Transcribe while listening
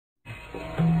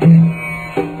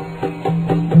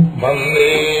The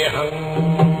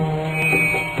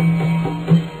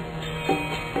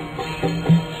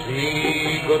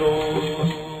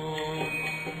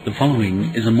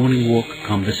following is a morning walk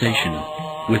conversation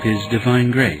with His Divine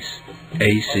Grace,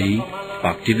 A.C.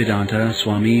 Bhaktivedanta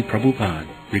Swami Prabhupada,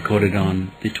 recorded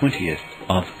on the 20th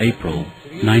of April,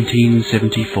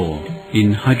 1974,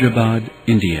 in Hyderabad,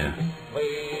 India.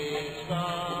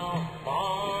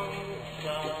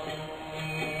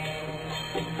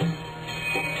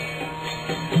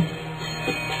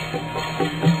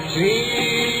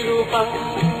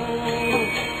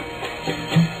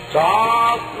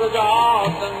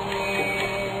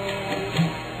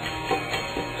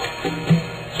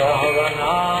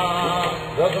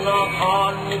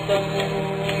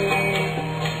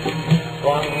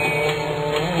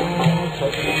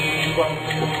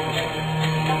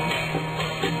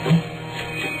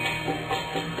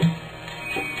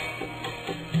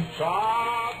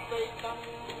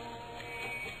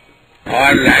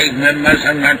 All life members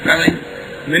are not coming.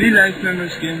 Many life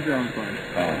members came to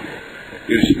Prabhupada.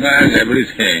 Krishna has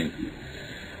everything.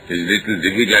 It's little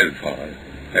difficult for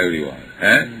everyone.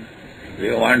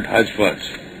 They want husbands.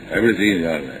 Everything is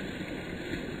all right.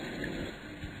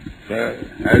 So,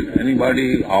 has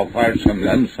anybody offered some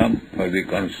lump sum for the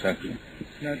construction?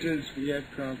 Not just yet,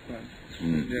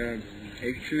 Prabhupada.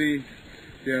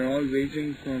 They are all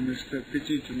waiting for Mr.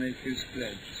 Pichi to make his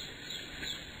pledge.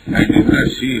 I did not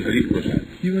see Hari Prasad.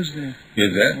 He was there. He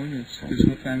was there? Oh yes, his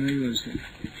whole family was there.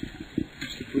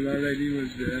 Mr. Pullareddy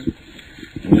was there.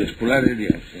 Mr. Pullareddy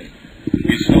also.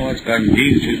 He's so much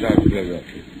convinced his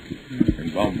philosophy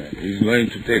in Bombay. He's going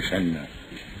to take sannyas.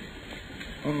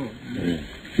 Oh, Yes.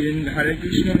 In Hare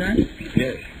Krishna land?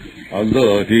 Yes.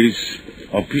 Although he is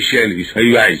officially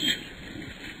Saivite,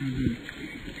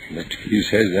 but he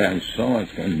says, I am so much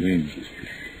convinced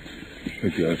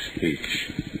with your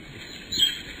speech.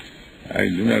 I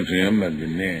do not remember the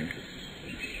name.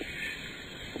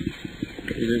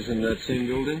 He lives in that same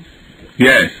building?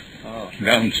 Yes, Oh.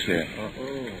 downstairs.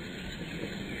 Oh.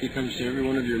 He comes to every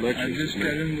one of your lectures. I just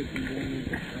tell him that we don't need the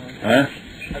car. Huh?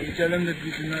 I will tell him that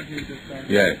we do not need the car.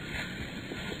 Yes.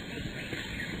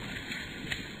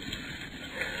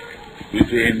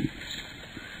 Between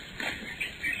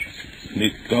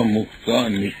nitya-mukta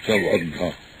and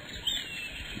nitya-siddha.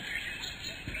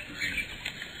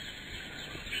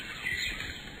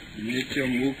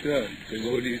 Nitya-mukta,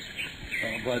 devotees,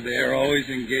 but they are always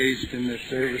engaged in the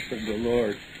service of the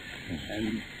Lord.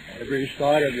 And every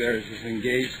thought of theirs is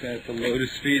engaged at the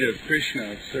lotus feet of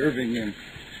Krishna, serving Him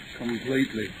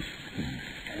completely.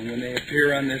 And when they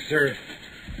appear on this earth,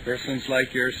 persons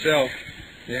like yourself,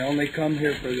 they only come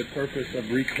here for the purpose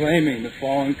of reclaiming the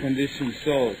fallen conditioned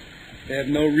souls. They have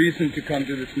no reason to come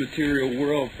to this material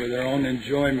world for their own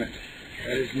enjoyment.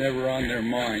 That is never on their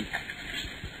mind.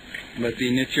 But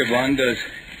the Nityabandhas,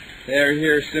 they are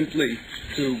here simply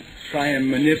to try and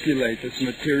manipulate this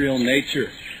material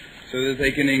nature so that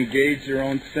they can engage their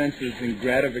own senses in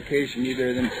gratification,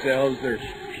 either themselves or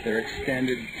their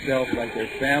extended self like their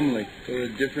family. So the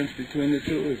difference between the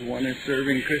two is one is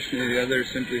serving Krishna, the other is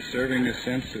simply serving the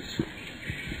senses.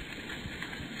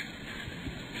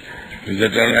 Is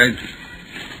that all right?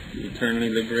 Eternally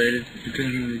liberated,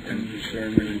 eternally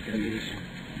conditioned.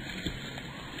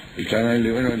 Eternally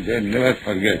liberated, they never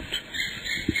forget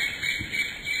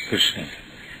Krishna.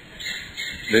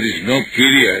 There is no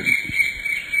period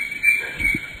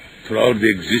throughout the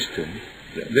existence.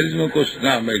 There is no question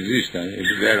of existence, it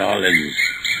is there all exist.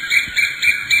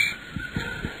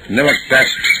 Never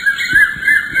touched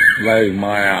by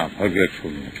mäyä,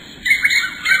 forgetfulness.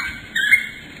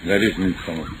 That is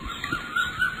nitya-mukta.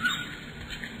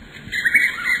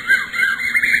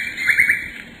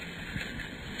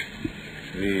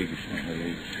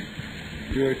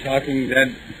 You were talking that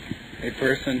a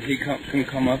person, he can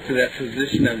come up to that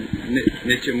position of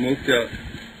nitya-mukta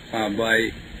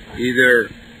by either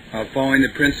following the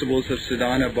principles of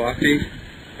Sadhana-bhakti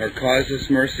or causeless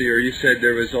mercy, or you said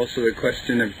there was also the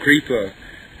question of kripa,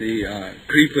 the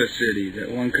kripa city, that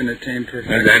one can attain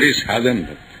perfection. And that is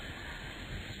sadhana-bhakti.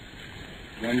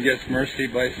 One gets mercy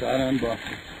by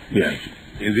sadhana-bhakti. Yes.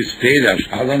 In the stage of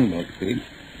sadhana-bhakti,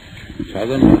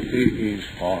 sadhana-bhakti is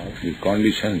for the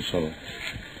conditioned soul.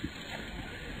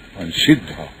 And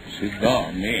siddha,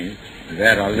 siddha means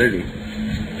there already.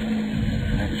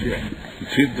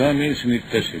 Siddha means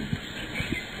nitya-siddha.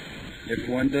 If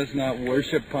one does not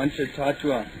worship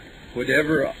Panchatattva,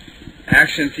 whatever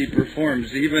actions he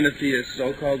performs, even if he is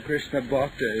so-called Krishna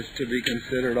Bhakta, is to be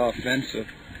considered offensive.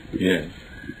 Yes.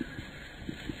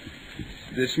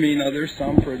 This mean other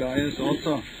sampradayas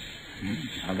also?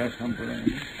 Other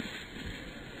sampradayas?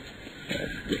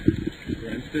 For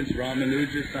instance,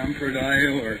 Ramanuja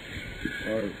Sampradaya or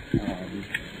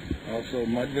also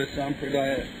Madhva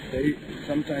Sampradaya, they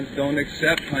sometimes don't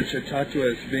accept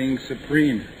Panchatattva as being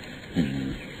supreme.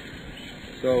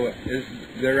 So is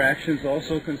their actions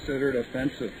also considered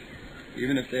offensive,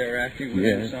 even if they are acting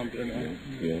within Sampradaya?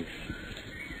 Yes.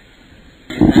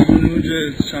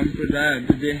 Ramanuja Sampradaya,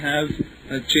 do they have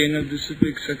a chain of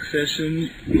disciplic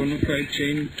succession, bona fide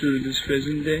chain to this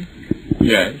present day?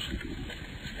 Yes.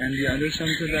 And the other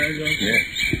Sampradayas also? Yes.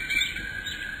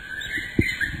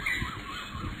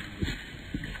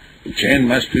 The chain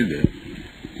must be there.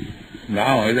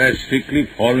 Now they are strictly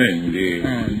following the...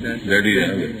 that is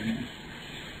another.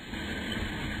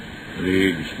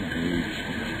 Hare Krishna, Hare Krishna.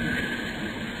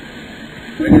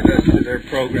 When it does to their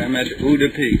program at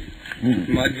Udupi,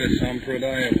 Madhva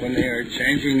Sampradaya, when they are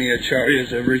changing the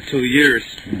acharyas every 2 years,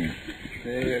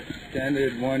 they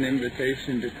extended one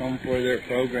invitation to come for their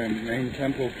program, main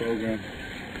temple program.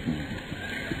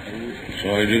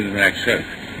 So it is an accept.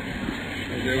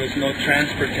 There was no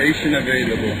transportation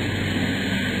available.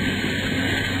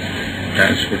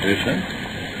 Transportation?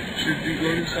 Should we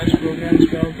go to such programs,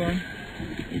 Prabhupada?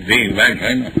 They invite,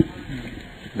 I know.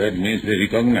 That means they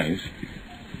recognize.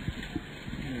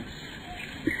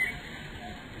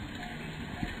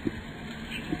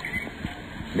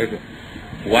 But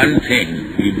one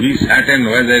thing, you be certain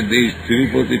whether this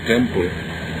Tirupati temple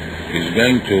is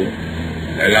going to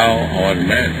allow our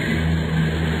men.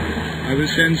 I will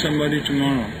send somebody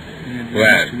tomorrow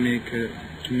Where? to make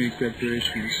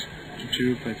preparations to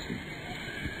Tirupati.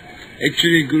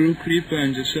 Actually, Guru Kripa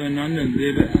and Jasanandan,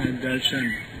 they had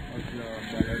darshan of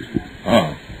Balaji.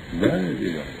 Oh, very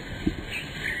good.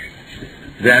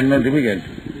 They are not difficult.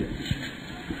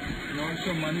 And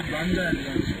also Manu Banda had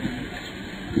darshan.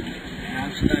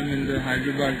 Last time in the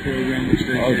Hyderabad program which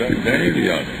they Oh, did. very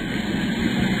good.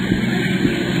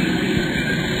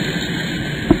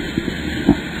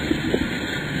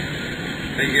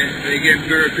 They gave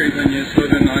Guru Kripa and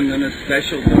Yasodanandan a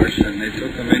special darshan. They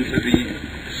took them into the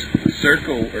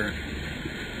circle where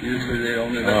usually they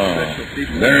only let special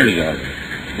people. Very good.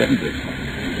 Very good.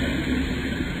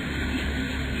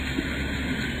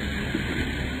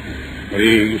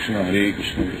 Hare Krishna, Hare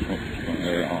Krishna, Krishna Krishna,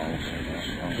 Hare Rama.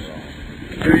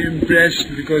 Very impressed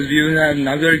because you have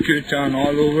Nagar Kirtan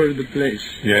all over the place.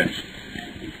 Yes.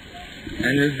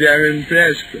 And if they are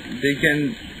impressed, they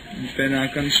can, when our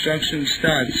construction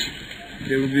starts,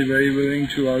 they will be very willing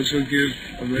to also give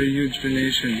a very huge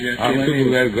donation. They are How many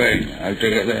capable. were going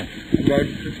altogether? About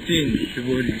 15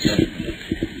 devotees.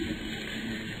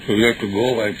 So you have to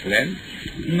go by plane?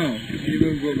 No, we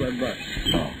will go by bus.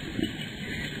 No.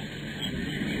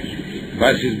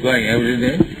 Bus is going every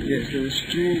day? Yes, there is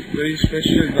 2 very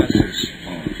special buses.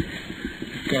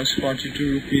 It costs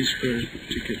 42 rupees per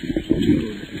ticket to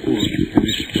go there. Wood,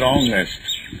 the strongest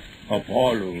of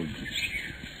all wood.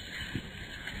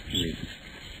 Yes.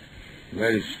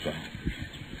 Very strong.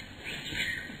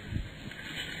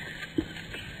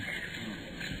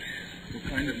 What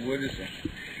kind of wood is that?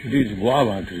 It is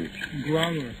guava tree.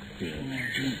 Guava. Yes.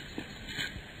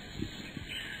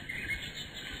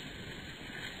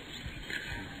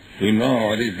 You know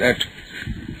what is that?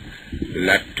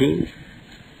 Lattu,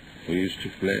 we used to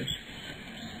play.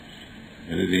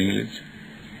 What is English?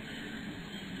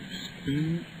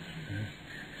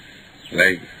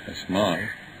 Like a small,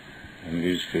 and we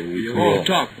used to Oh,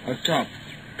 top. A top.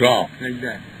 top. Like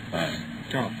that.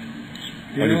 Top.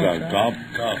 What is know that? Top?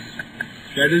 Top.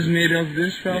 That is made of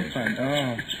this, Prabhupada?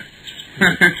 Oh.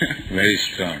 Very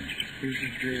strong. This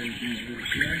is the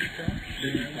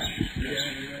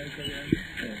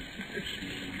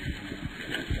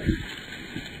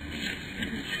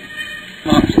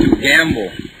Hops to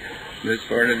gamble. That's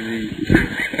part of the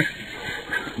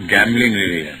Gambling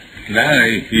area. Now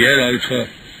here also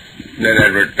they are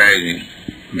advertising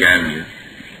gambling.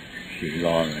 It's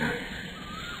all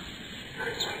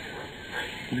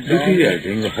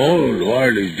deteriorating. The whole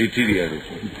world is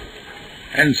deteriorating.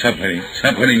 And suffering.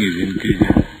 Suffering is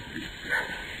increasing.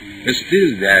 But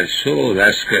still they are so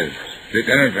rascal. They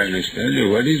cannot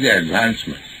understand what is the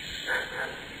advancement.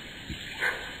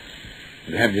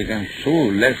 They have become so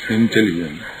less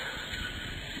intelligent.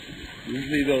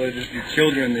 Usually though it is the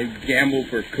children, they gamble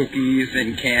for cookies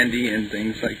and candy and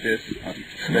things like this.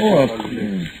 No,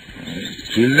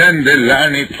 children, they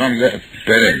learn it from their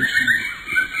parents.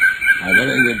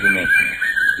 Otherwise they do not know.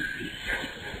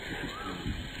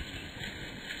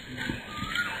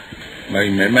 By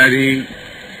memory,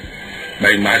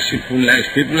 by mercifulness,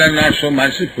 people are not so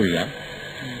merciful now.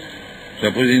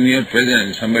 Suppose in your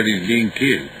presence somebody is being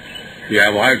killed, you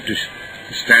avoid to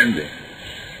stand there.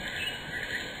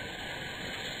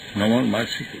 no more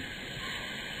merciful.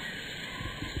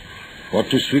 What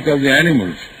to speak of the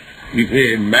animals? If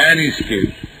a man is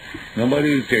killed,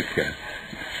 nobody will take care.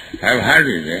 I've heard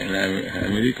it in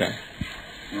America.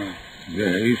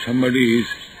 If somebody is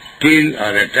killed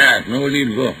or attacked, nobody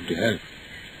will go to help.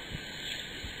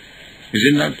 Is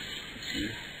it not?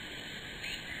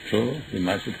 So, the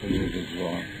mercifulness is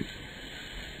gone.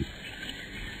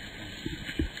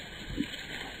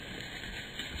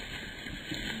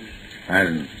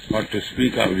 And what to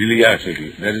speak of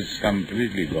religiosity, that is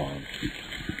completely gone.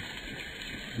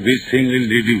 This thing will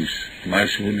reduce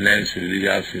mercifulness,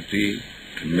 religiosity,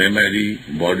 memory,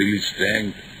 bodily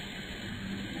strength.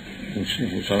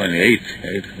 So many, eight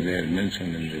they are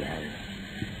mentioned in the Bhagavad.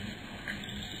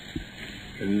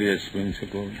 Religious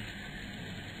principle.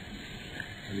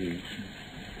 You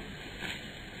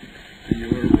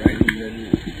were writing that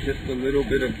it's just a little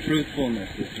bit of truthfulness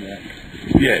is left.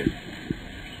 Yes.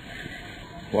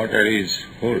 Water is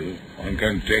full, one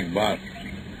can take bath.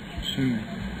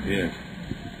 Yes.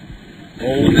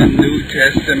 Old and New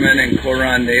Testament and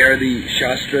Quran, they are the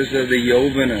Shastras of the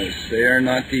Yovanas. They are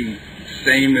not the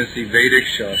same as the Vedic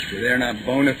Shastra. They are not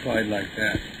bona fide like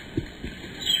that.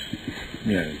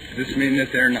 Yes. Does this mean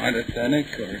that they're not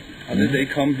authentic, or how did they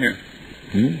come here?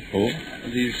 Oh.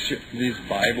 These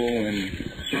Bible and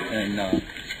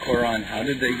Quran, how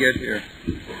did they get here?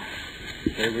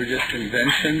 They were just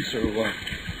inventions, or what?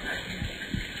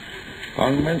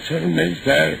 Convention means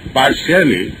they're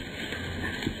partially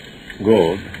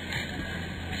good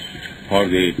for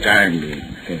the time being.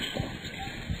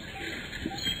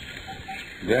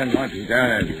 They are not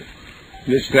eternally.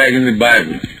 Just like in the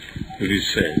Bible, it is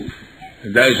said,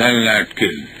 thou shalt not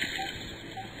kill.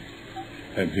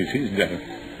 But this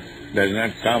does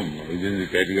not come within the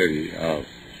category of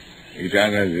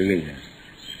eternal religion.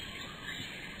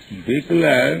 People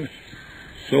are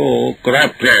so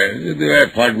corrupted that they are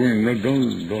forbidden, no,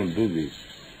 don't do this.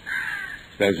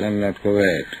 Thou shalt not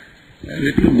covet. A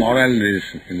little moral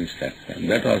instruction,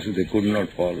 that also they could not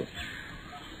follow.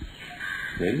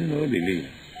 There is no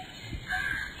religion.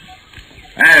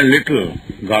 And little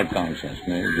God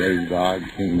consciousness, there is God,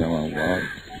 kingdom of God.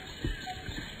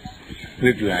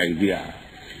 Little idea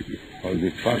for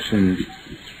the person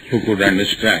who could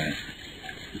understand.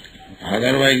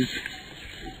 Otherwise,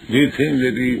 do you think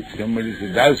that if somebody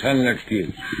says, thou shalt not kill,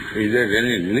 is there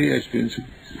any religious principle?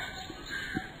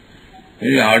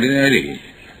 It is ordinary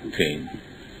thing.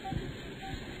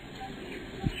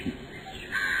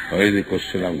 Why is the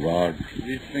question of God?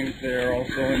 These things, they are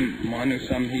also in Manu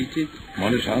Samhita?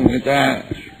 Manu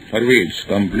Samhita forbids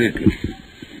completely.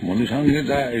 Manu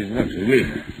Samhita is not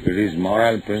religion, it is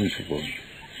moral principle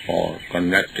for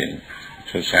conducting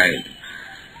society.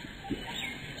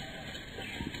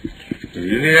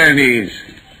 Religion is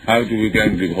how to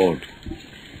become devout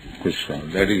Krishna,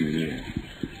 that is religion.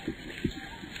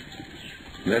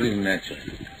 That is nature.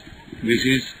 This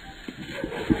is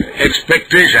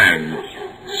expectation.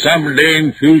 Someday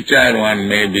in future one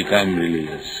may become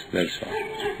religious, that's all.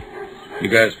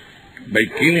 Because by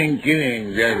killing,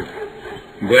 they are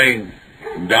going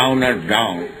down and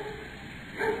down.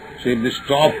 So if they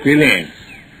stop killing,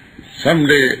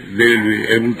 someday they will be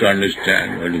able to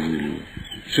understand what is religion.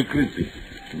 Sukriti.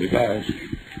 Because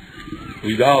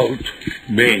without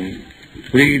being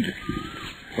freed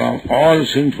from all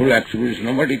sinful activities,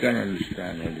 nobody can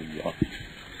understand what is God.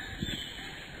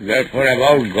 Therefore,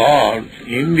 about God,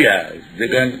 India, they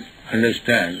can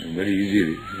understand very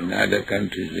easily. In other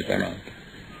countries, they cannot.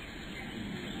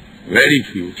 Very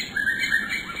few.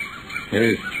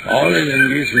 They always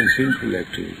engaged in sinful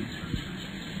activities.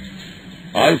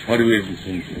 All forbid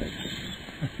sinful activities.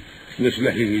 Just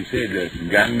like he said that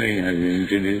gambling has been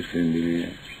introduced in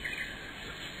religion.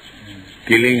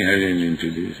 Killing has been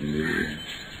introduced in religion.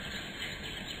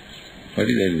 What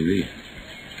is that religion?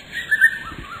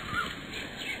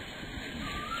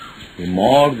 The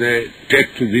more they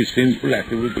take to these sinful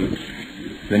activities,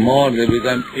 the more they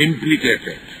become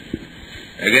implicated.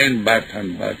 Again birth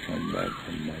and birth and birth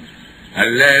and birth.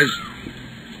 Unless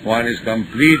one is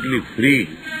completely free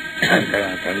and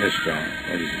cannot understand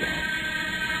what is God.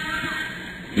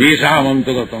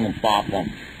 Visamantugatam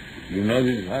papam. You know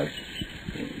this verse?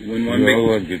 When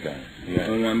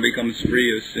one becomes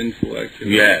free of sinful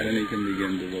activities, then he can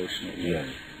begin devotional. Yes.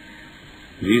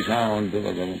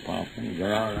 Visamantugatam papam.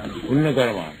 Janānāṁ punya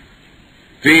karma.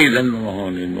 Te dandamaho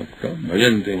nitya-mukta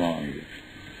bhajante māṁ.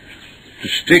 To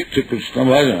stick to Krishna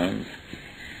bhajan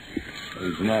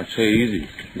is not so easy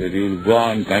that you will go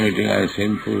on committing all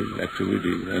sinful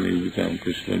activities and you become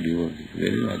Krishna devotee.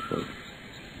 Very not possible.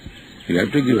 You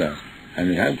have to give up and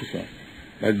you have to come.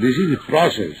 But this is the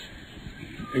process.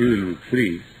 You will be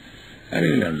free and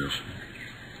he will understand.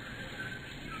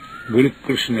 Guru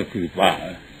Krsna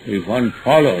Kripa, if one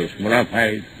follows bona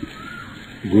fide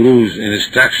Guru's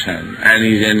instruction and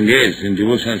is engaged in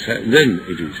devotional service, then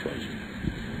it is possible.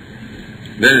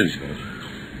 Then it is possible.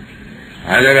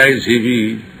 Otherwise, if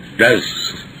he does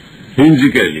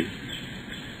whimsically,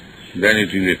 then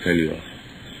it will be a failure.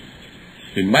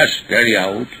 He must carry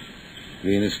out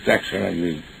the instruction of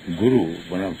the Guru,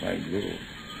 bona fide Guru.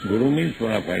 Guru means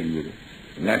bona fide Guru,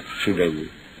 not Shuddha Guru.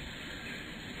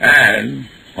 And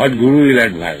what Guru will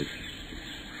advise?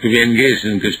 To be engaged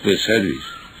in Krishna service.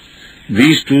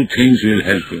 These two things will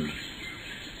help him.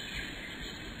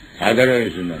 Otherwise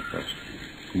it is not possible.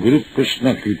 Guru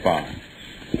Krishna Kripa,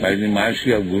 by the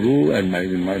mercy of Guru and by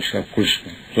the mercy of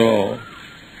Krishna. So,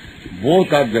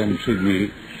 both of them should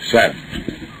be served.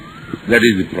 That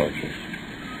is the process.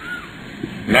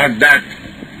 Not that,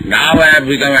 now I have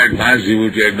become advanced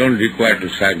devotee, I don't require to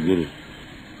serve Guru.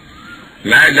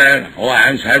 Neither, I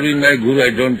am serving my Guru, I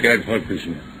don't care for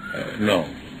Krishna. No,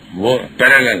 more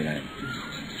parallel line.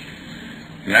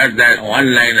 Not that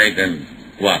one line I can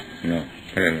walk, no,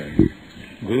 parallel.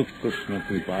 Guru Krishna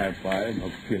Kripaya Paya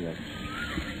Bhakti Love.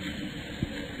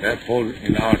 Therefore,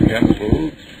 in our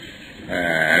temple,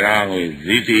 along with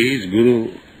deities,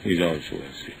 Guru is also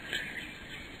worshipped.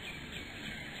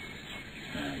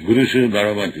 Guru Shu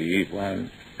Bharavati, if one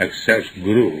accepts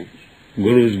Guru,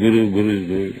 Guru is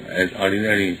Guru, as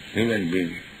ordinary human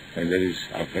being, and there is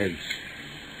offense.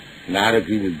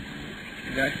 Naraki with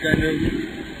that kind of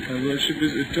worship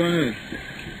is eternal.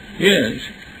 Yes.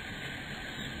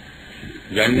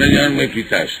 Janme janme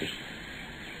pita se.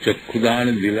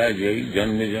 Chakkhudan dila jai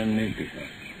janme janme pita.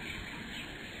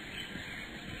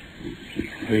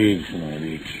 Hare Krishna,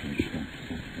 Hare Krishna.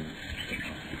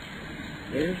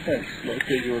 Where is that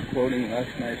sloka you were quoting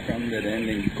last night from that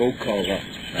ending, Gokala?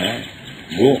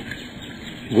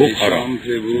 Gokara.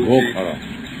 Gokara.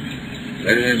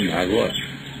 That is in Bhagavad.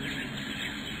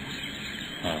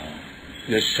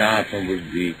 Yashatha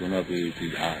buddhi kunapi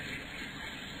tidhat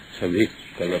sabhik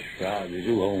kalapta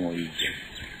vijubhavamayita.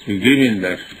 You give in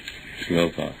that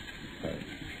sloka.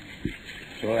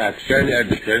 So actually at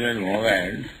the present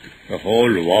moment, the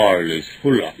whole world is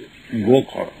full of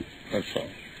Gokara. That's all.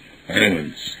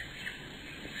 Animals.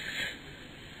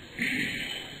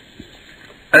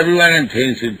 Everyone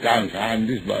thinks it comes, I am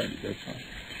this body, that's all.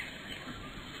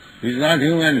 He is not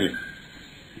human being.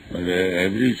 But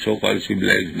every so-called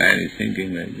civilized man is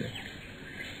thinking like that.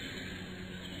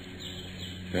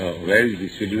 So where is the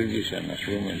civilization of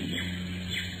human beings?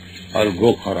 Or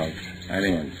Gokharas,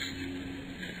 animals.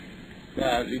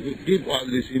 But if you keep all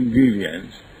these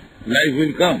ingredients, life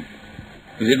will come.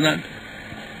 Is it not?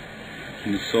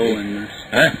 When the soul enters.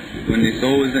 When the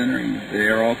soul is entering, they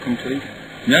are all complete?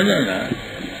 No.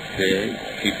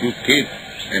 If you keep,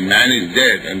 a man is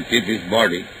dead and keep his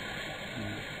body,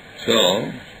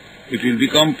 so it will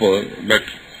decompose, but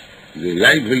the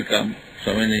life will come,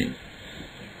 so many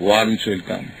worms will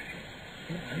come.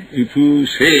 If you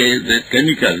say that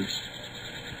chemicals,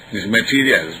 this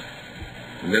material,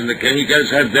 then the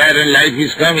chemicals are there and life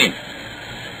is coming.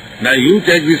 Now you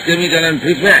take this chemical and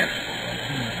prepare.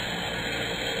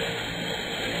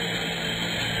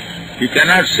 You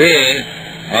cannot say,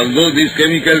 although these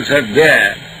chemicals are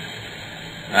there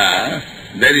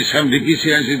is some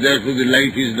deficiency, therefore the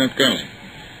life is not coming.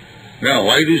 Now,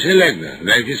 why do you say like that?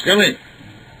 Life is coming.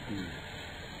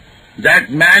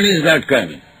 That man is not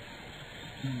coming,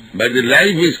 but the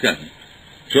life is coming.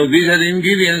 So these are the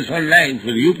ingredients for life,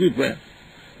 for you people.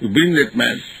 You bring that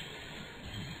man.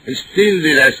 Still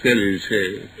the rascal will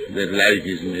say that life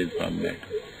is made from matter.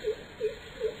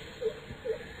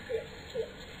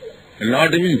 And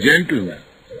not even gentlemen,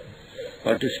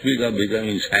 what to speak of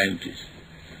becoming scientists.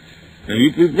 And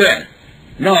you prepare.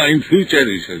 No, in future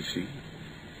we shall see.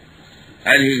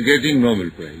 And he is getting Nobel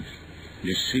Prize.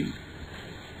 You see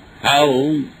how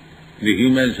the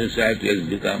human society has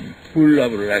become full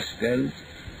of rascals,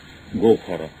 go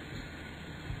for it.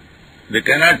 They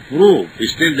cannot prove,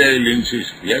 still they will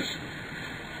insist, yes?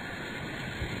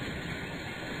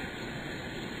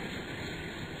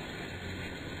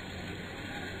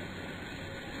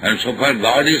 And so far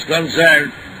God is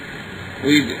concerned,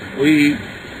 we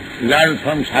learn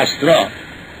from Shastra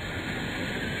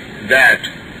that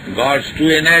God's two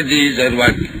energies are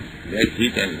working, like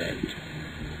heat and light.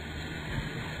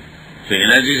 So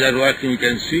energies are working, you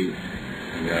can see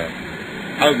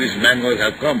how these mangoes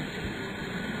have come.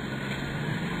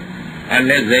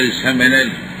 Unless there is some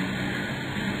energy.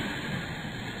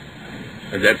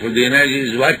 So therefore the energy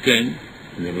is working,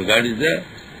 therefore God is there.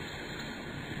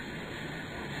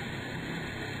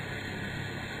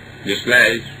 Just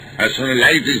like As soon as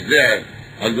light is there,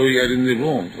 although we are in the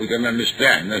room, we can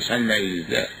understand the sunlight is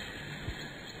there.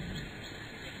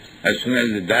 As soon as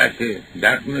the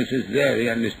darkness is there, we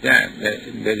understand that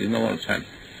there is no more sun.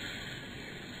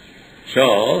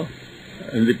 So,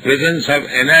 in the presence of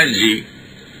energy,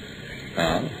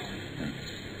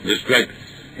 just like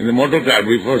in the motor car,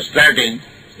 before starting,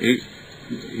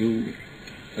 you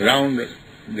round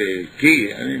the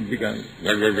key and it becomes,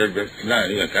 now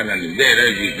you can understand, the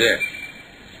energy is there.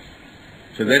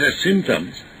 So there are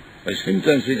symptoms. By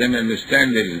symptoms we can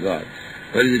understand there is God.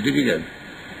 Very difficult.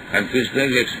 And Krishna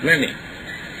is explaining.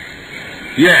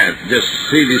 Here, just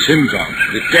see the symptoms,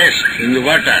 the taste in the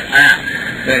water.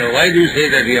 Then why do you say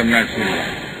that you have not seen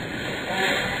God?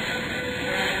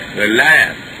 You are a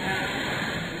liar.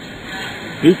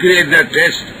 You create the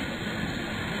taste.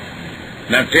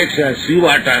 Now take sea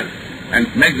water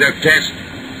and make the taste.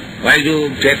 Why do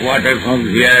you take water from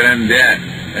here and there?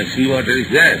 And sea water is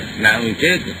there. Now you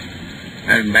take it.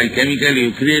 And by chemical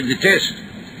you create the taste.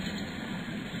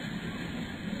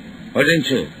 Why don't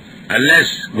you?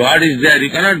 Unless God is there, you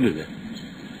cannot do that.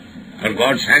 Or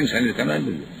God sanctions, you cannot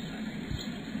do that.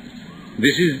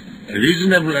 This is a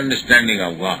reasonable understanding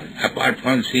of God, apart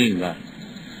from seeing God.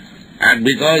 And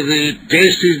because the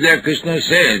taste is there, Krishna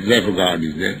says, therefore God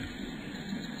is there.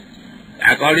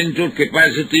 According to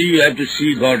capacity, you have to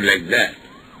see God like that.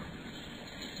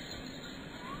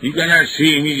 You cannot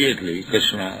see immediately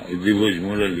Krishna, Divuj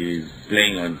Murali is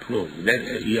playing on flute.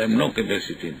 That you have no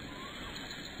capacity.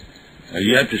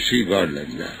 You have to see God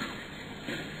like that.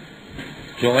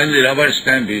 So when the rubber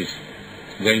stamp is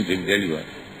going to deliver,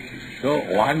 so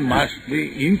one must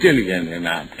be intelligent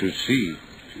enough to see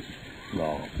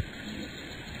God.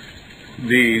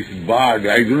 This bird,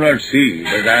 I do not see,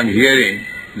 but I am hearing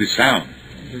the sound.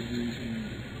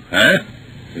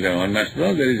 One must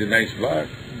know there is a nice bird.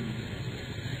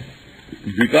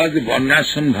 Because the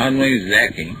Varnashram Dharma is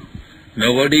lacking,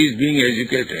 nobody is being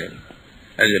educated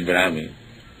as a Brahmin.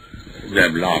 They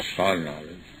have lost all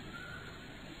knowledge.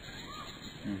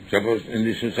 Suppose in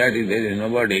the society there is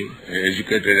nobody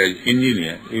educated as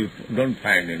engineer, you don't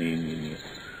find any engineer.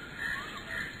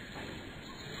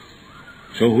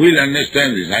 So who will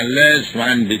understand this? Unless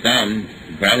one becomes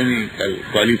Brahminical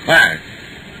qualified,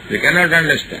 they cannot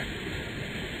understand.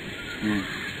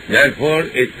 Therefore,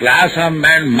 a class of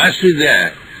man must be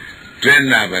there,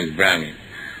 trained up as Brahmin.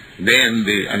 Then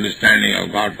the understanding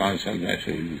of God consciousness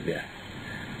will be there.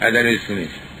 Otherwise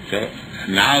finished. So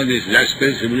now this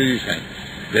rascal civilization,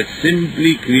 that's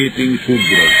simply creating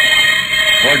Shudras.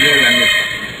 What do you understand?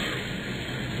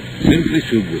 Simply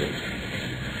Shudras.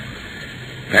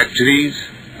 Factories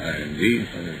and these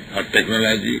or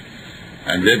technology,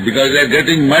 and because they are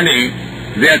getting money,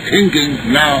 they are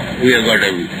thinking now we have got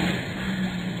everything.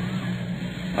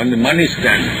 On the money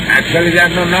stand, actually they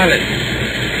have no knowledge.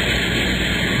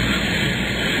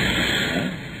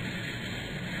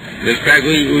 Just like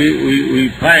we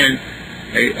find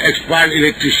an expert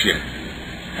electrician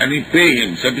and we pay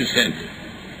him sufficiently,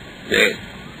 say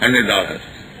 $100.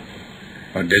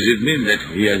 But does it mean that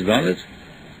he has knowledge?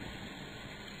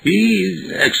 He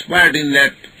is expert in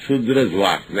that Sudra's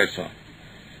work, that's all.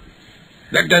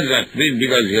 That does not mean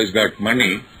because he has got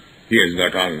money, he has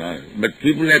got all knowledge. But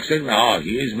people accept,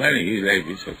 he has money, his life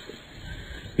is successful.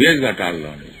 He has got all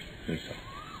knowledge, that's all.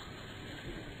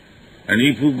 And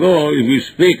if you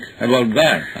speak about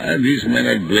God, these men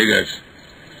are beggars.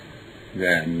 They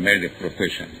have made a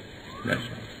profession, that's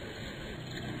all.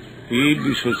 If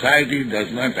the society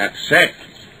does not accept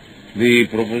the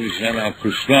proposition of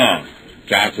Krishna,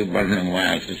 Chaturvarna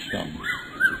Maya system,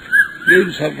 they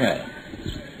will suffer.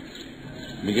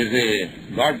 Because the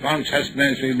God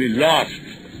consciousness will be lost.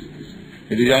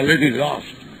 It is already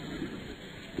lost.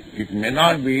 It may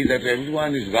not be that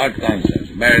everyone is God conscious,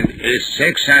 but a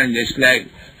section just like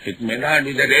it may not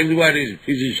be that everybody is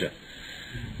physician.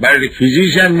 But the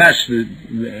physician must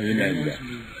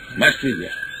be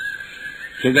there.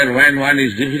 So that when one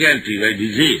is difficulty by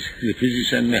disease, the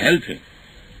physician may help him.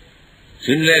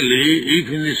 Similarly, if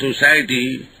in the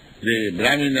society the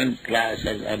Brahmin class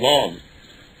is above,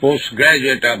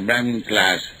 postgraduate of Brahmin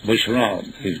class, Vaishnava,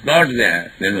 is not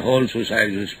there, then the whole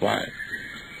society will spoil.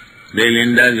 They will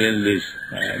indulge in this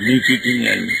meat-eating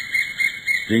and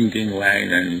drinking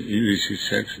wine and illicit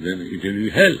sex, then it will be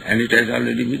hell, and it has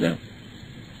already begun.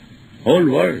 Whole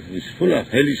world is full of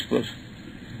hellish person.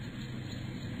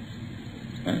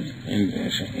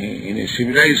 In a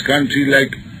civilized country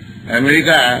like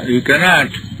America, you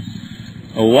cannot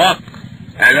walk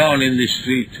alone in the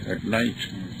street at night.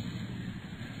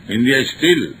 India is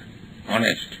still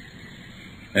honest.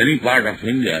 Any part of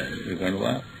India you can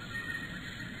walk.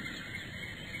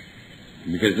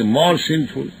 because the more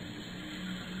sinful.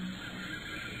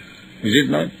 Is it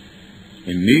not?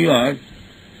 In New York,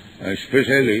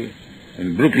 especially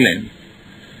in Brooklyn,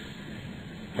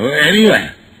 or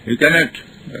anywhere, you cannot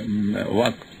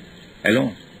walk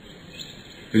alone.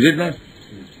 Is it not?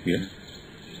 Yes.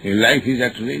 Your life is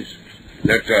at risk.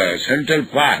 That Central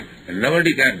Park,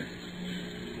 nobody can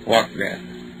walk there.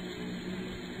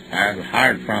 I have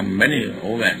heard from many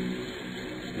women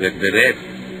that they rape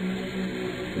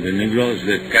the Negroes,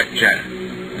 they capture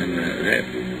and rape.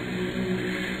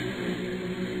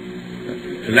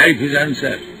 Life is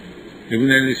unsafe, even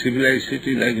in a civilized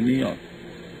city like New York.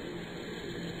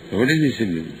 So what is the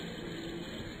civilization?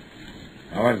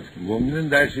 Our Govindan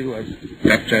Dasi was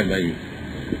captured by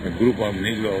a group of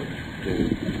Negroes to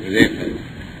rape her.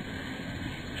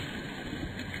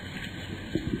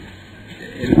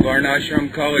 In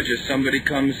Varnashram college, if somebody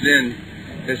comes in,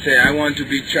 they say, I want to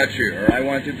be Kshatriya or I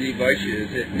want to be Vaishya.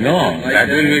 Is it? No, like that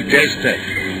will be tested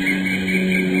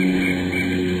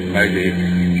by the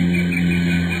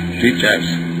teachers.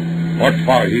 What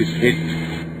for he is fit.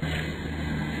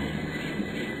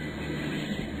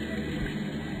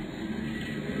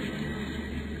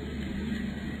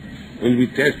 Will be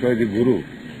tested by the Guru.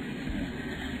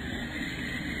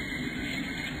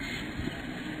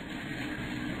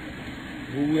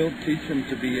 Who will teach him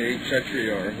to be a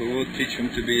Kshatriya or who will teach him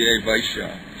to be a Vaishya?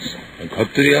 A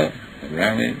Kshatriya, a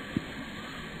Brahmin.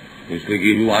 It's like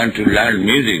if you want to learn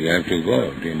music, you have to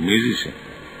go to a musician.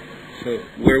 So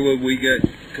where will we get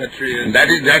Kshatriyas? That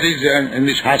is in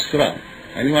the Shastra.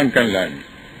 Anyone can learn.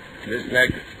 It's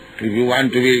like if you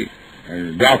want to be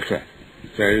a doctor,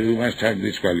 so you must have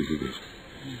this qualification.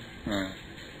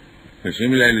 So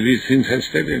similarly, these things are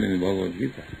stated in the Bhagavad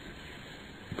Gita.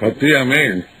 Kshatriya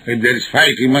means if there is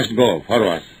fight, he must go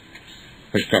forward,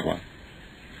 first of all,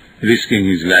 risking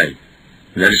his life.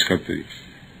 That is Kshatriya.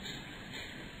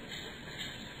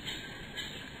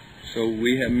 So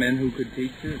we have men who could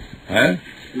teach this? Huh?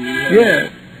 Yeah,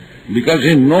 because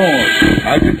he knows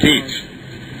how to teach.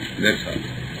 That's all.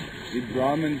 The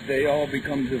Brahmins, they all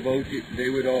become devoted, they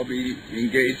would all be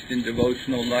engaged in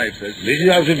devotional life. This is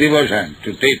also devotion,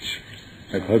 to teach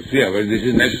the Kshatriya, but this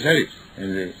is necessary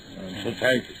in the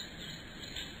society.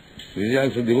 This is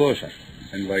also devotion.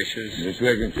 And Vaishyas? It's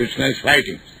like Krishna is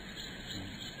fighting.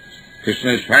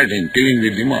 Krishna is fighting, killing the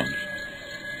demons.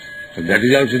 So that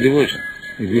is also devotion.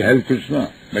 If you help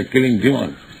Krishna by killing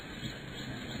demons.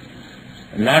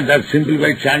 Not that simply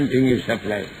by chanting you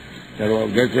supply. That's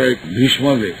why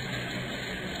Bhishma did.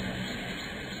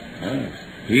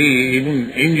 He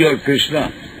even injured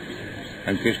Krishna,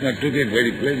 and Krishna took it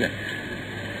very pleasant.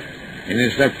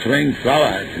 Instead of throwing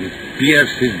flowers, he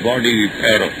pierced his body with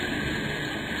arrows.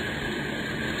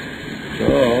 So,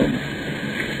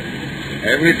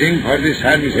 everything for the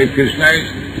service. If Krishna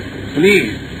is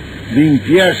pleased, being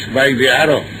pierced by the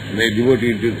arrow, they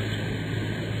devotee do it.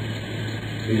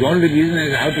 His only business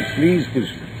is how to please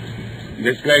Krishna.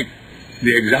 Just like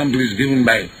the example is given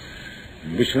by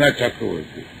Vishwanath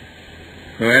Chakravarti.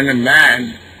 So when a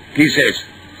man kisses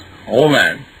a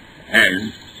woman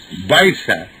and bites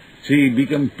her, she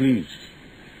becomes pleased.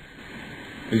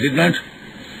 Is it not?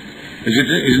 Is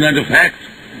it not a fact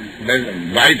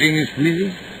that biting is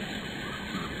pleasing?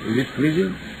 Is it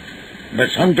pleasing? But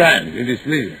sometimes it is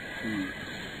pleasing.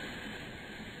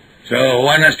 So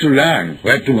one has to learn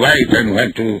where to bite and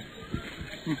where to...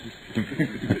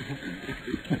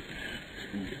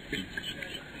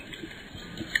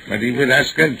 But if a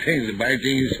rascal thinks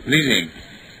biting is pleasing,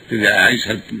 I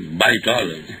shall bite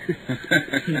always.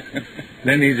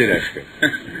 Then he is a rascal.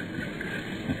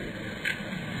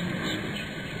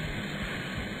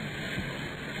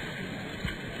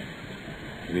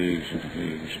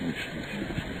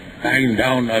 Lying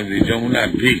down on the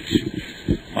Jamuna beach,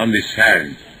 on the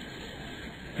sand,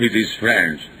 with his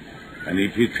friends, and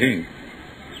if you think,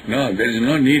 no, there is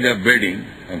no need of bedding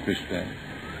of Krishna.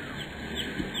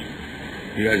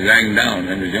 He was lying down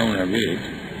on the Jamuna beach,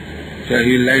 so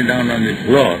he lay down on the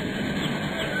floor.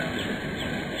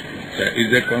 So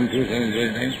is that conclusion of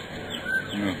those things?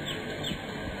 No.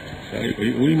 So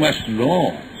we must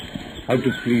know how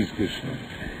to please Krishna.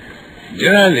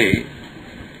 Generally,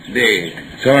 the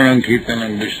Sravanam,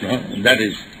 Kirtanam, Vishnu, that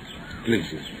is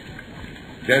pleasing.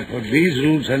 Therefore, these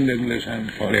rules and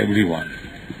regulations for everyone.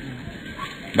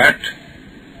 But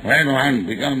when one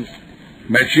becomes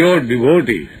mature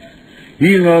devotee,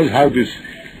 he knows how to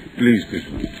please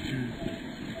Krishna.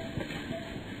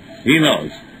 He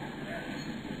knows.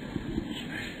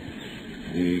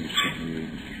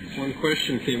 One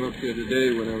question came up the other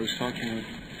day when I was talking with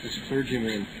this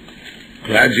clergyman.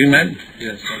 Clergyman?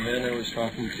 Yes, the man I was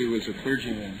talking to was a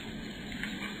clergyman.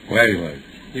 Where he was?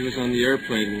 He was on the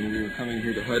airplane when we were coming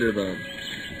here to Hyderabad.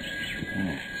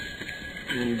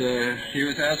 And he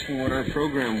was asking what our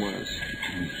program was.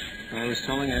 And I was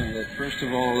telling him that, first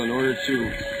of all, in order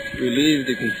to relieve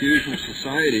the confusion of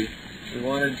society, we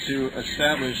wanted to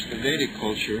establish the Vedic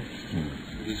culture,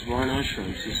 this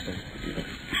Varnashram system.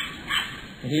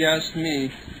 And he asked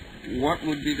me what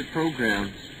would be the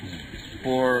program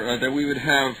for that we would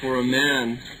have for a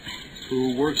man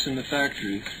who works in the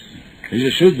factory. He's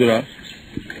a Shudra.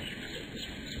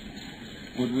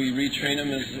 Would we retrain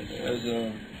him as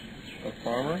a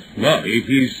farmer? No, if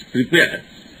he is prepared.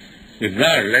 If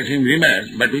not, let him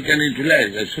remain, but we can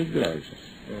utilize a Shudra also.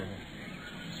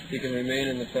 He can remain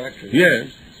in the factory?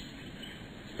 Yes.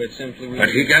 But simply But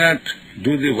he cannot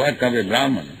do the work of a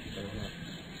Brahmana.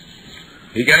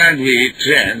 He cannot be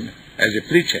trained as a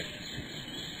preacher.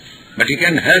 But he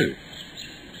can help.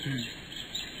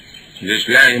 Just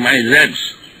like my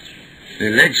legs. The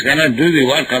legs cannot do the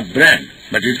work of brain,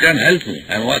 but it can help me.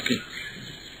 I am working.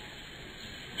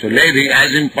 So leg is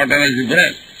as important as the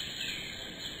brain.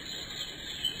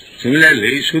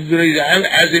 Similarly, Shudra is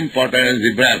as important as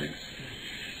the Brahmin,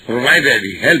 provided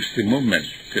he helps the movement,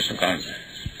 Krishna consciousness.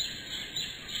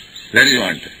 That is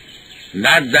one thing.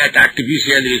 Not that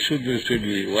artificially Shudra should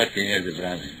be working as a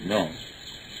Brahmin, no.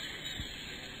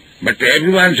 But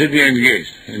everyone should be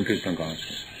engaged in Krishna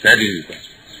consciousness. That is it.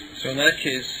 So in that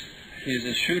case, he is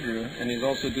a Shudra and he is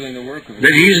also doing the work of it.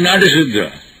 But he is not a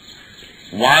Shudra.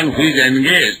 One who is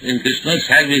engaged in Krishna's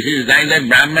service is neither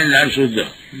Brahman nor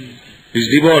Shudra. He is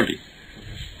devotee.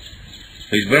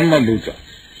 He is Brahma Bhuta.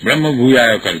 Brahma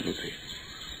Bhuyaya Kalpate.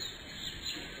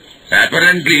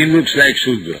 Apparently he looks like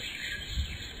Shudra.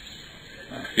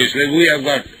 It's like we have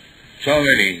got so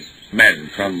many men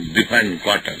from different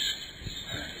quarters.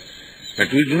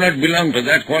 But we do not belong to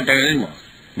that quarter anymore.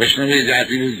 Vaishnavi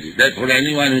Jati Buddhi. Therefore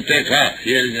anyone who takes,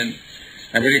 here is an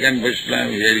American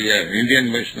Vaishnava, here is an Indian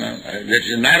Vaishnava, that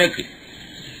is Narati.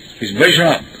 It's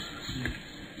Vaishnava.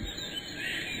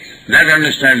 That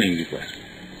understanding required.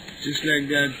 Just like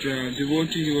that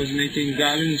devotee who was making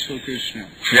garlands for Krishna.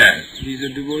 Yes. He's a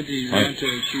devotee, he's not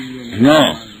a Shudra.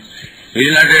 No. He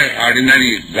is not an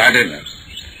ordinary gardener.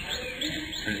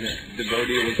 The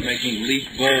devotee was making leaf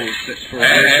bowls for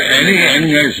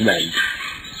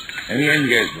Any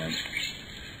engagement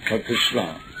for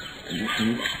Krishna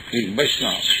is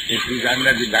Vaishnava. If he is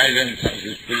under the guidance of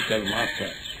his spiritual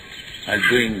master and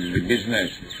doing the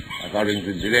business according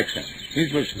to direction, he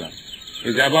is Vaishnava. He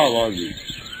is above all these.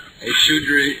 A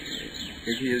Shudra,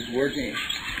 if he is working,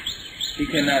 he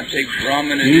cannot take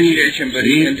Brahman initiation, but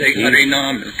he can take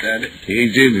Harinam, is that it? He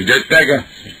is just like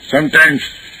sometimes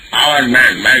our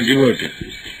man, my devotee,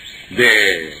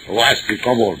 they wash the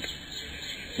cupboard.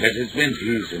 That is means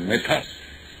he is a method.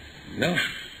 No.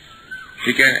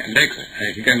 He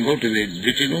can go to the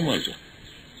duty room also.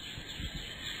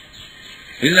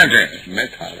 He is not a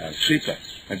method or sweeper.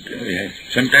 But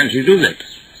sometimes he do that.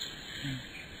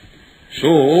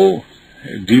 So,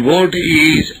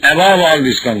 devotee is above all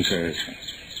these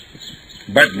considerations.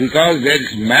 But because there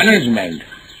is management,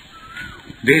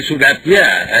 they should appear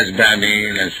as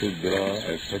Brahmin, as Shudra,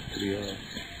 as Kshatriya,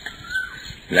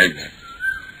 like that.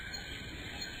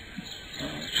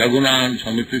 Sagunan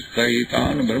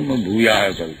samitistaitan brahma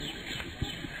bhuyaya kalpate.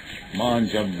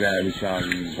 Manchabhya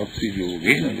vishali bhakti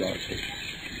yogena jase.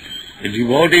 A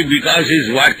devotee, because he is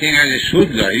working as a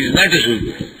Shudra, he is not a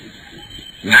Shudra.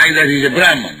 Neither he is a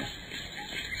Brahman.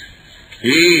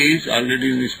 He is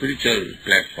already in the spiritual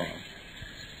platform.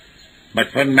 But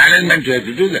for management you have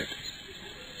to do that.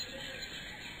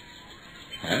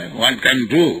 One can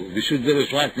do the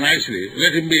Shudras work nicely.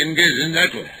 Let him be engaged in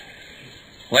that way.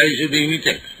 Why should he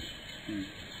imitate?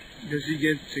 Does he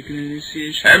get second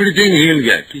initiation? Everything he will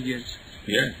get. He gets.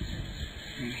 Yes.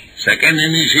 Second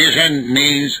initiation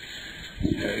means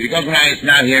recognized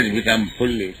now he has become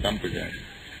fully competent.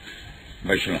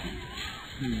 Vaishnava.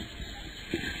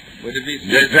 Would it be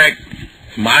Just like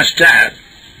master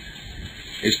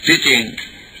is teaching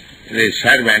the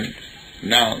servant,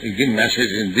 now he gives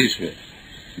message in this way.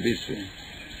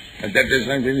 But that does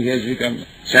not mean he has become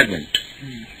servant.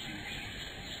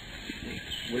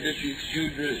 Would it be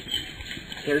Shudra,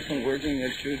 person working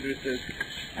as Shudra says,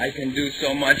 I can do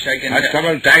so much, I can... First of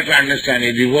all, try to understand,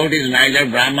 a devotee is neither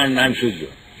Brahman nor Shudra.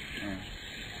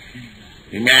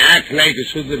 He may act like a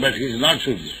Shudra, but he is not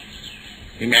Shudra.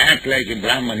 He may act like a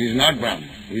Brahman, he is not Brahman,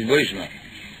 he is Vaishnava.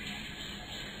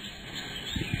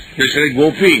 Just like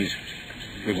gopis.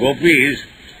 The gopis,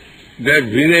 they are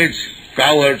village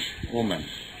coward women.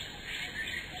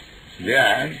 They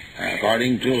are,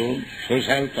 according to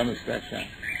social construction,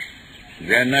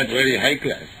 they are not very high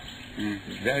class.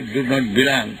 That do not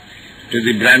belong to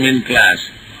the Brahmin class.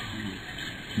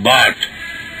 But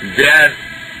their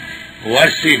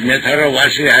worship, method of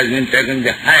worship has been taken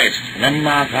the highest.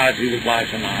 Brahma khasi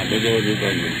upasana,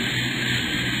 bhajodipalli.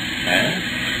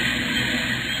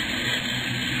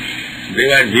 They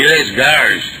were village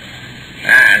girls,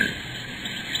 and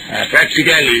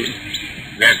practically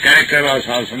their character was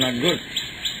also not good.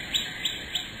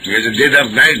 Because the dead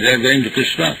of night they are going to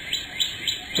Krishna.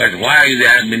 But why they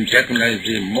have been taken as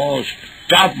the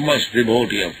topmost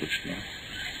devotee of Krishna?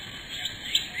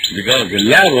 Because the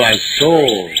love was so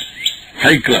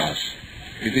high class.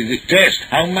 It is the test,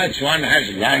 how much one has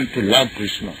learned to love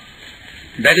Krishna.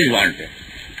 That is one test.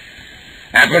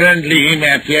 Apparently he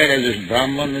may appear as a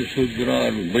Brahman or Shudra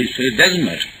or Vaishya, it doesn't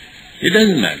matter. It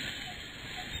doesn't matter.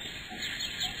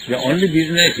 The only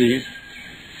business is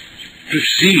to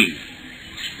see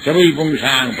Sabai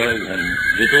Pumsang Paradharma,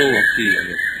 Jito Bhakti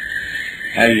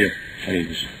Hare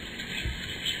Krishna.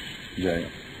 Jaya.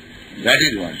 That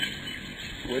is one.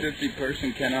 What if the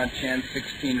person cannot chant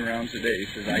 16 rounds a day? He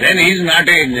says, then he is not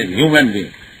a human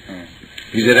being.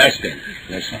 He is a rascal.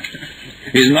 That's all.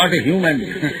 He is not a human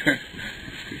being.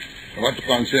 What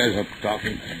consequence of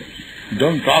talking about?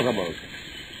 Don't talk about it.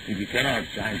 If you cannot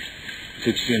chant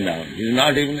 16 rounds, he is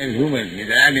not even a human, he is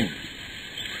an animal.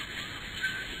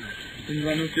 In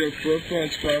one of your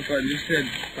purports, Prabhupada, you said,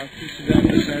 Bhakti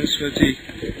Saraswati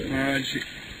Maharaj,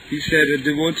 he said a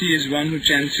devotee is one who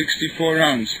chants 64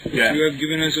 rounds. Yeah. You have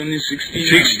given us only 16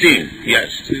 16, rounds.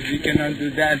 yes. So if we cannot do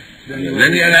that, then you are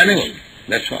an animal.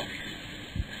 That's all.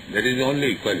 That is the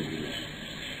only qualification.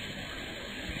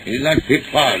 He is not fit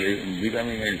for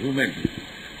becoming a human being.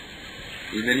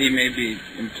 Even he may be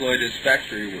employed as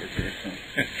factory worker.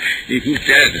 If you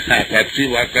tell factory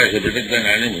workers are better than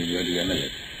animals, you are the animal.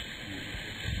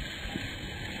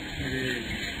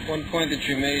 One point that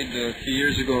you made a few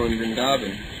years ago in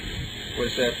Vrindavan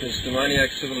was that this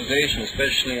demoniac civilization,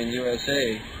 especially in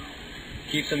USA,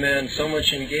 keeps a man so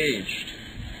much engaged.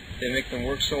 They make them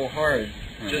work so hard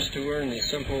just to earn these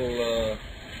simple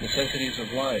necessities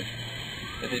of life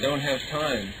that they don't have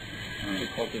time to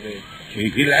cultivate.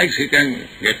 If he likes, he can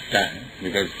get time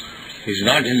because he's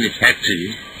not in the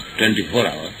factory 24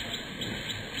 hours.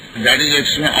 That is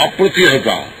extra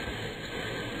apratihata.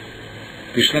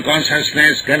 Krishna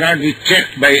consciousness cannot be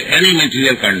checked by any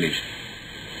material condition.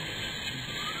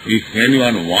 If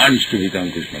anyone wants to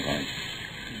become Krishna conscious,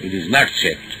 it is not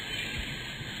checked.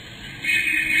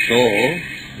 So,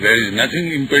 there is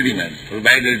nothing impediment,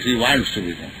 provided he wants to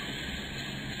become.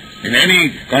 In any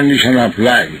condition of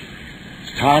life,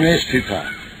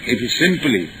 Sadhana-bhakti, if he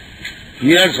simply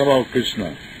hears about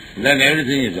Krishna, then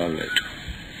everything is all right.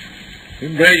 He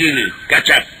gradually catch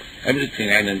up everything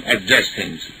and adjust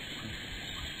things.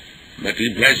 But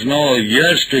if he has no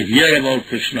ears to hear about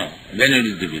Krishna, then it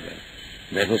is difficult.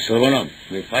 Therefore, Savanam,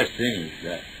 the first thing is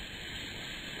that.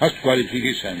 First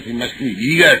qualification, he must be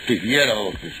eager to hear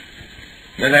about Krishna.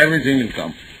 Then everything will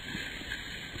come.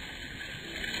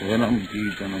 Savanam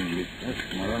Kirtanam Littas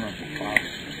Marana Papas.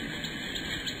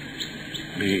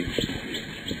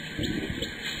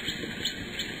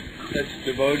 Such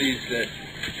devotees that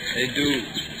they do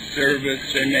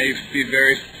service, they may be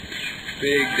very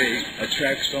big, they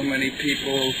attract so many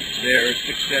people, they're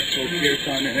successful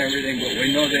kirtan and everything, but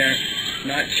we know they're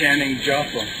not chanting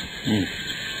japa.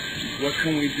 What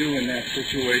can we do in that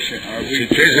situation?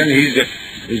 Situation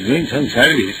he's doing some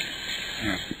service.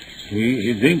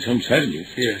 He's doing some service.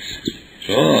 Yes.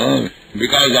 So,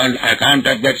 because on account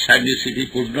of that service if he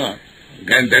could not,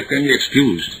 then that can be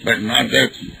excused, but not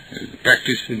that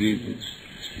practice should be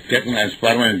taken as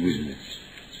permanent business.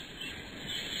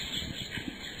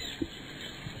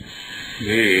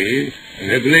 The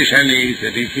regulation is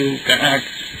that if you cannot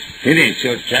finish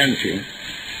your chanting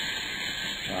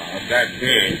that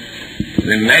day,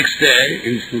 the next day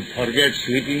you should forget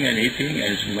sleeping and eating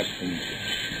and you must finish it.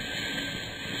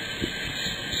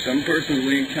 Some persons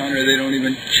we encounter, they don't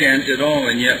even chant at all,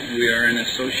 and yet we are in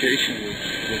association with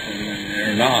them.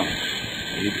 And no,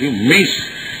 if you miss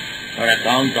on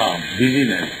account of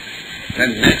busyness,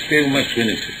 then next day you must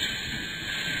finish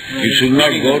it. You should not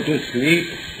go to sleep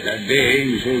that day,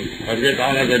 you should forget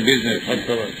all other business, first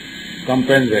of all,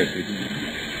 compensate it.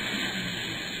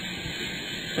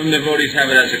 Some devotees have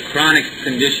it as a chronic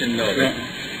condition, though.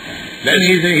 Then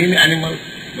he is an animal.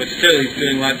 But still, he's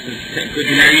doing lots of good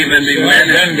naive and be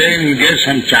Then he gets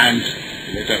some chance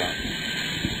later on.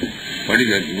 What is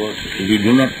that? If you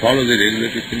do not follow the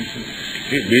regulated principle,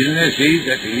 his business is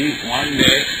that if one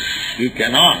day you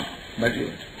cannot, but you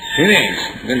finish,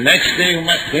 the next day you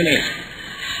must finish.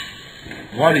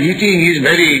 For eating is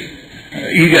very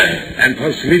eager, and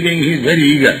for sleeping he is very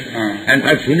eager, and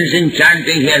for finishing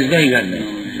chanting he has no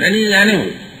eagerness. Then he is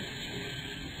animal.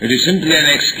 It is simply an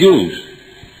excuse.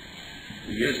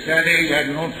 Yesterday you had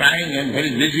no time and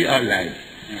very busy all life.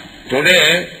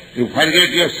 Today you forget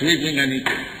your sleeping and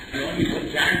eating. You only for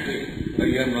chanting, but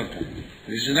you have no time.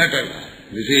 This is not Allah.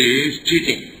 This is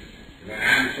cheating. I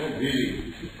am so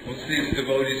busy. Most of these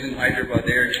devotees in Hyderabad,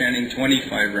 they are chanting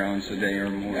 25 rounds a day or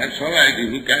more. That's all right.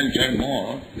 If you can chant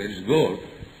more, that is good.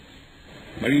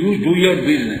 But you do your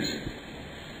business.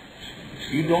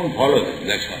 You don't follow them,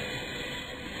 that's all.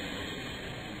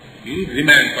 You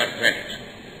remain perfect.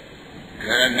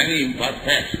 There are many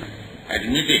imperfects,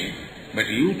 admitting, but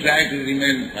you try to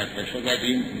remain perfect so that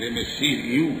they may see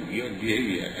you, your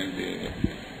behavior, and they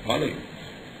follow you.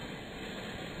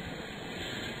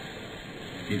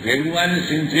 If everyone is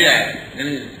sincere, then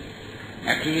is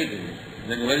activated,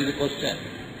 then what is the question?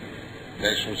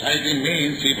 The society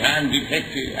means if I am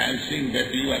defective, I am seeing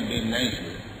that you are being nice.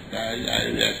 I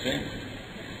understand.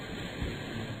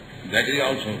 That is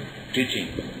also teaching.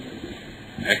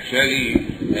 Actually,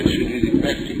 that should be the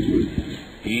practice.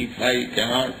 If I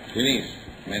cannot finish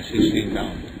my 16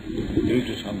 down due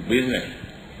to some business,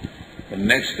 the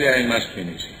next day I must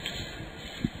finish it.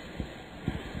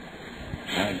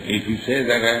 And if you say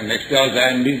that next day also I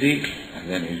am busy,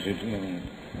 then you should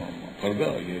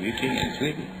forgo, you are eating and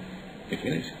sleeping. You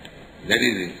finish it. That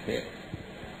is it. There.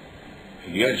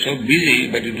 You are so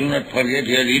busy, but you do not forget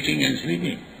you are eating and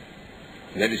sleeping.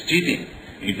 That is cheating.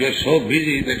 If you are so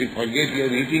busy that you forget you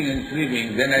are eating and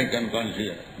sleeping, then I can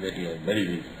consider that you are very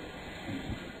busy.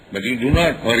 But you do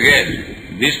not forget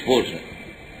this portion.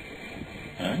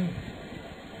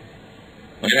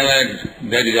 Whenever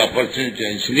there is opportunity,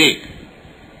 I sleep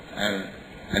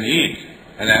and eat,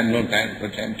 and I have no time for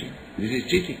chanting. This is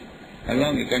cheating. How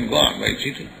long you can go on by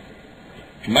cheating?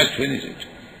 You must finish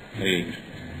it.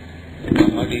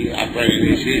 Somebody, after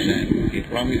initiation, he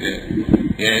promised,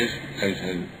 yes, I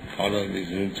shall follow these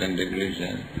rules and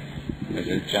regulations. I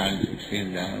shall chant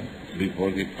 16 down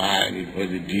before the fire, before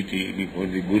the deity, before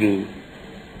the guru.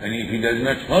 And if he does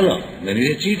not follow, then he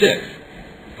is a cheater.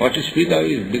 What to speak of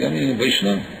is becoming a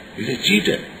Vaishnava. He is a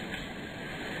cheater.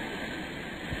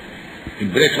 He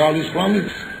breaks all his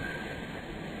promises.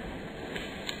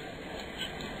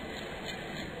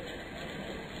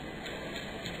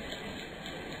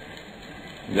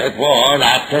 Therefore,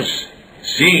 after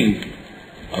seeing,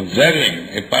 observing,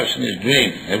 a person is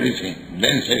doing everything,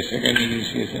 then say second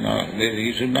initiation, or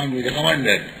he should not be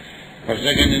recommended for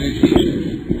second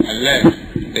initiation, unless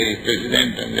the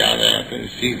president and the other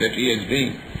see that he is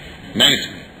doing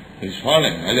nicely, he is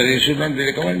following, otherwise he should not be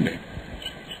recommended.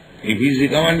 If he is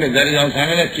recommended, that is also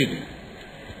another cheating.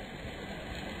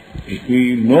 If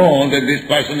we know that this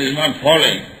person is not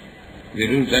following the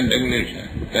rules and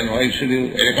regulations, then why should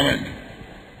you recommend?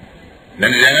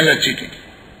 Then it is another cheating.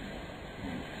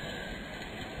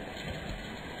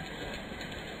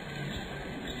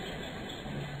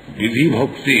 Vidhi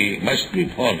bhakti must be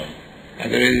followed,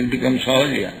 otherwise it becomes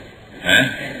sahaja.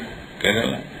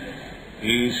 Kerala.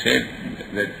 He said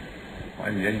that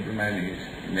one gentleman,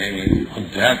 his name is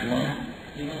Adhyatma.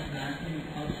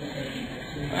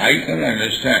 I can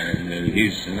understand that he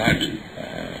is not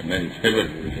very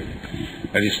favorable with it,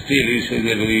 but still he says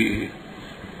that we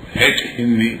hate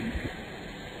Hindi.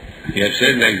 He has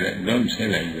said like that, don't say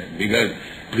like that, because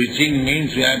preaching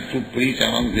means you have to preach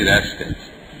among the rascals.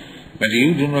 But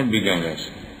you do not become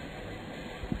rascal.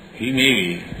 He may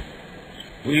be.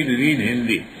 We read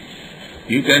Hindi.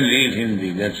 You can read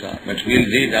Hindi, that's all. But we'll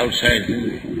read outside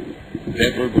Hindi.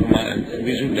 Therefore,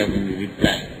 we should have Hindi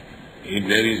reply. If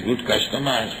there is good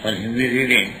customers for Hindi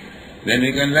reading, then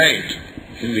we can write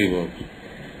Hindi books.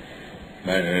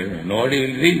 But nobody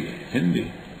will read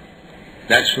Hindi.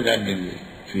 That should have been the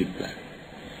reply.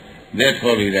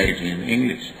 Therefore, we write in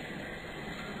English.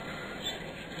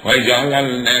 Why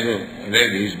Jawaharlal Nehru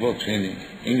read his books in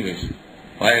English?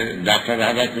 Why Dr.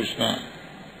 Krsna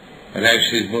writes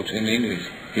his books in English?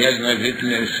 He has not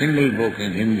written a single book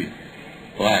in Hindi.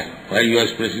 Why? Why he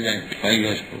was president? Why he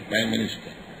was prime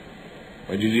minister?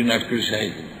 Why did you not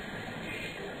criticize him?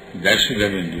 That should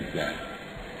have been replied.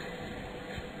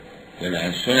 That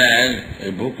as soon as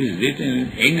a book is written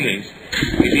in English,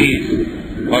 it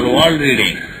is for world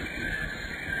reading.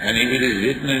 And if it is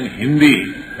written in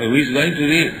Hindi, who is going to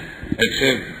read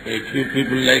except a few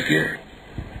people like you?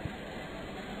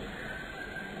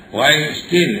 Why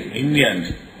still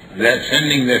Indians, they are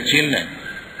sending their children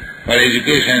for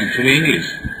education through English?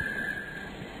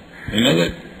 You know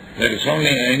that? There is only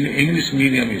an English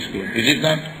medium school, is it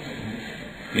not?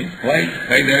 Why?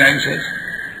 Why their answers?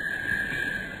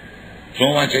 So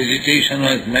much agitation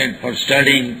was made for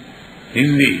studying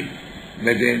Hindi,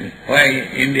 that is why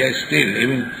India still,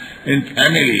 even in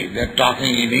family, they are talking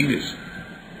in English.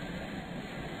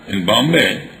 In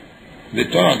Bombay, they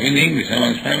talk in English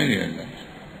amongst family members.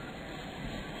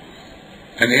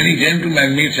 And any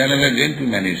gentleman meets another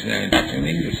gentleman, he talks in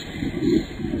English.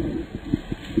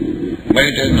 But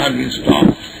it has not been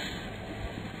stopped.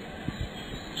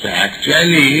 So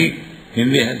actually,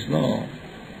 Hindi has no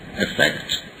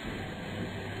effect.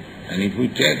 And if we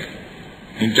take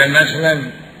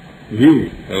international view,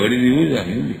 what is the use of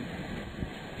Hindi?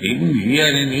 Even here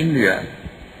in India,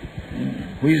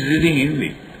 who is reading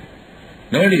Hindi?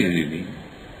 Nobody is reading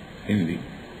Hindi.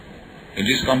 It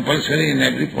is compulsory in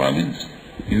every province.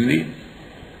 Hindi,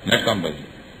 not compulsory.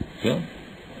 So?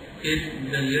 Yes,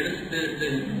 the leaders,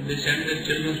 they send their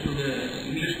children to the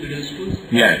English medium schools.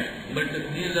 Yes. But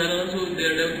these are also,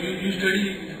 you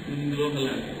study in the local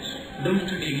language. Don't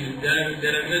study English.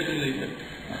 There are ways like that.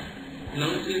 Now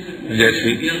since Yes,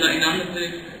 in Andhra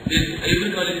Pradesh, every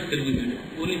college is Telugu medium.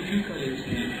 Only few colleges is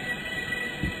English.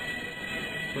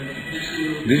 But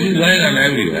this is going on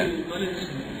everywhere.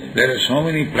 There are so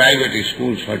many private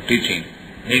schools for teaching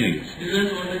English. This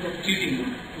is one type of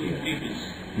cheating to people.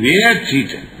 We are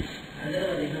cheated.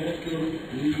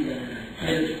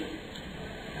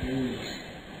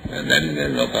 That is the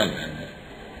local language.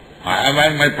 I have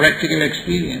had my practical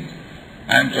experience.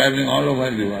 I am traveling all over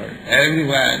the world.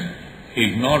 Everywhere,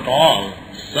 if not all,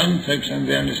 some section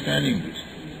they understand English.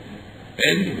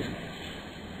 Everywhere.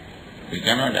 We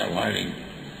cannot avoid English.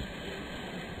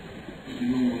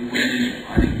 We went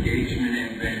on engagement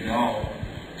in Bengal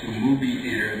to a movie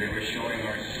theater. They were showing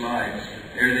our slides.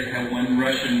 There they had one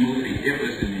Russian movie. It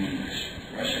was in English.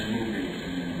 Russian movie was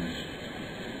in English.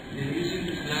 They're using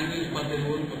this language for their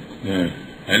own purpose. Yeah.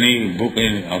 Any book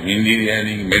of Hindi,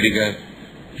 any medical,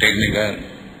 technical,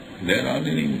 they are all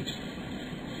in English.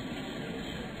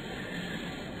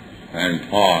 And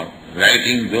for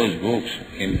writing those books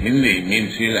in Hindi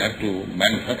means you have to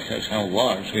manufacture some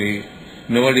words, so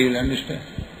nobody will understand.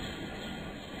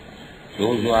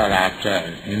 Those who are after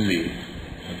Hindi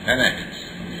are fanatics.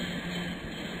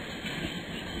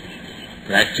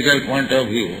 Practical point of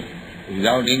view,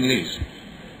 without English,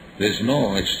 there is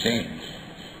no exchange.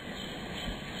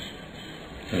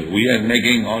 So we are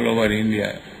making all over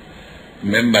India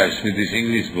members with these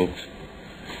English books.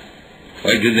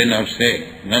 Why do they not say,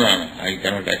 no, I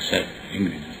cannot accept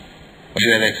English? Why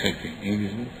they are accepting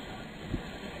English books?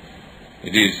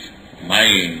 It is my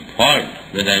fault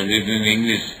that I have written in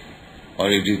English, or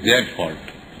it is their fault.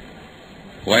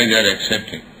 Why they are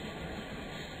accepting?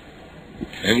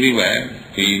 Everywhere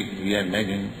we are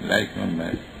making lifelong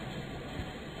marriage.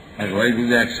 And why do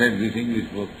they accept these English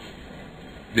books?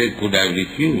 They could have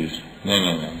refused. No,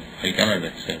 I cannot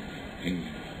accept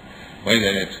English. Why they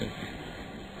are accepting?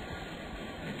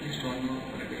 At least one more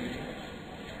for a day.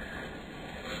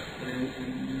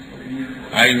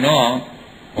 I know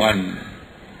one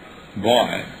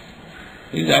boy,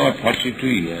 he is about 42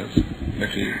 years, but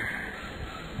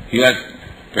he was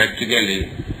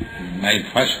practically my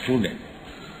first student.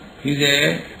 He is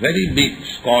a very big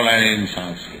scholar in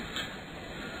Sanskrit.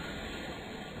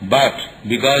 But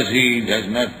because he does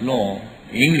not know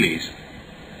English,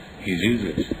 he is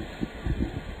useless.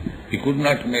 He could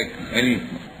not make any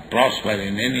prosper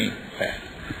in any way.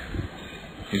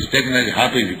 He is taken as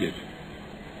half educated.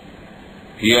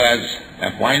 He was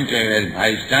appointed as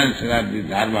Vice Chancellor of the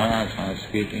Dharvana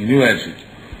Sanskrit University.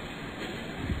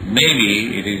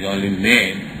 Maybe it is only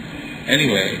name.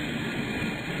 Anyway,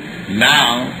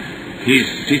 now his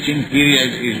teaching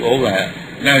period is over.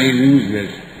 Now he is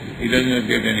useless. He does not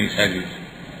get any service.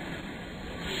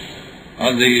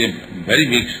 Although he is a very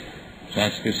big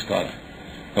Sanskrit scholar.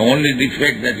 The only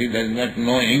defect that he does not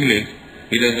know English,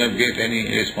 he does not get any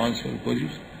responsible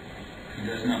position. He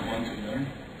does not want to learn.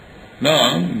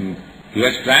 No, he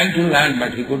was trying to learn,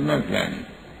 but he could not learn.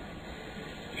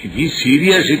 If he is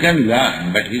serious, he can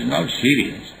learn, but he is not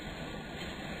serious.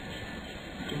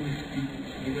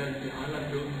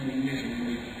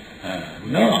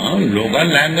 No, local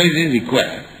language is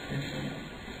required.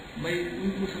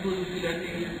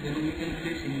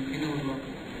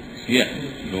 Yeah,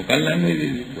 local language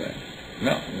is required.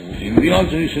 No, Hindi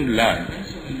also you should learn.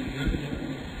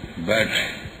 But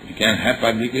you can have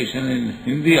publication in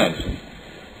Hindi also.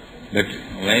 But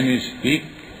when you speak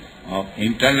of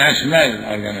international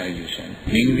organization,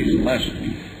 English must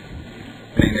be.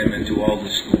 Bring them into all the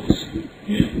schools.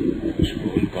 Yeah,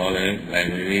 school, college,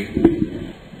 library,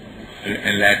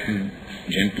 Latin,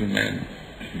 gentlemen,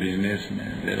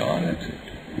 businessmen, they're all accepted.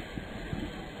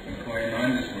 Going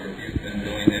on this work, you've been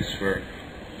doing this for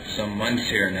some months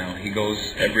here now. He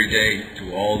goes every day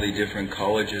to all the different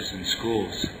colleges and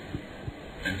schools,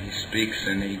 and he speaks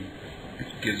and he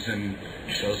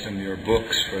sells them your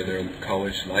books for their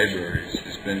college libraries.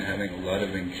 He's been having a lot of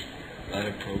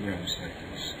programs like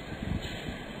this.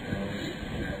 Now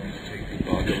he's taking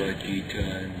Bhagavad Gita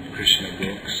and Krishna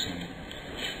books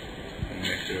and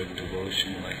nectar of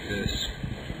devotion like this.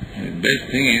 The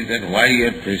best thing is that why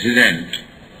your president,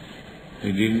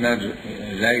 he did not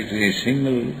write a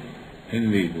single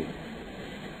Hindi book.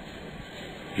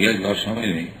 He has got so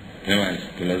many famous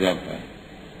philosophers,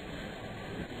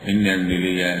 Indian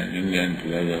religion, Indian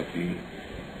philosophy,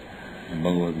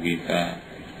 Bhagavad Gita.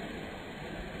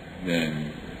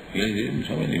 Then he has written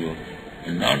so many books,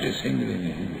 and not a single in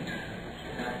Hindi.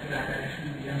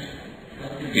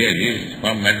 Yes, he is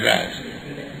from Madras.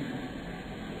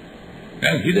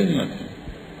 Now he does not know.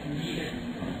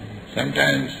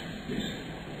 Sometimes,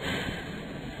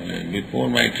 before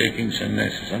my taking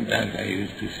sannyas, sometimes I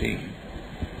used to see him.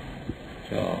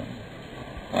 So,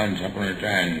 once upon a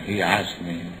time, he asked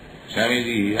me,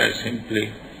 Swamiji, you are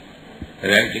simply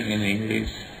writing in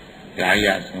English. I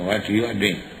asked him, what you are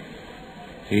doing?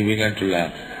 He began to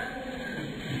laugh.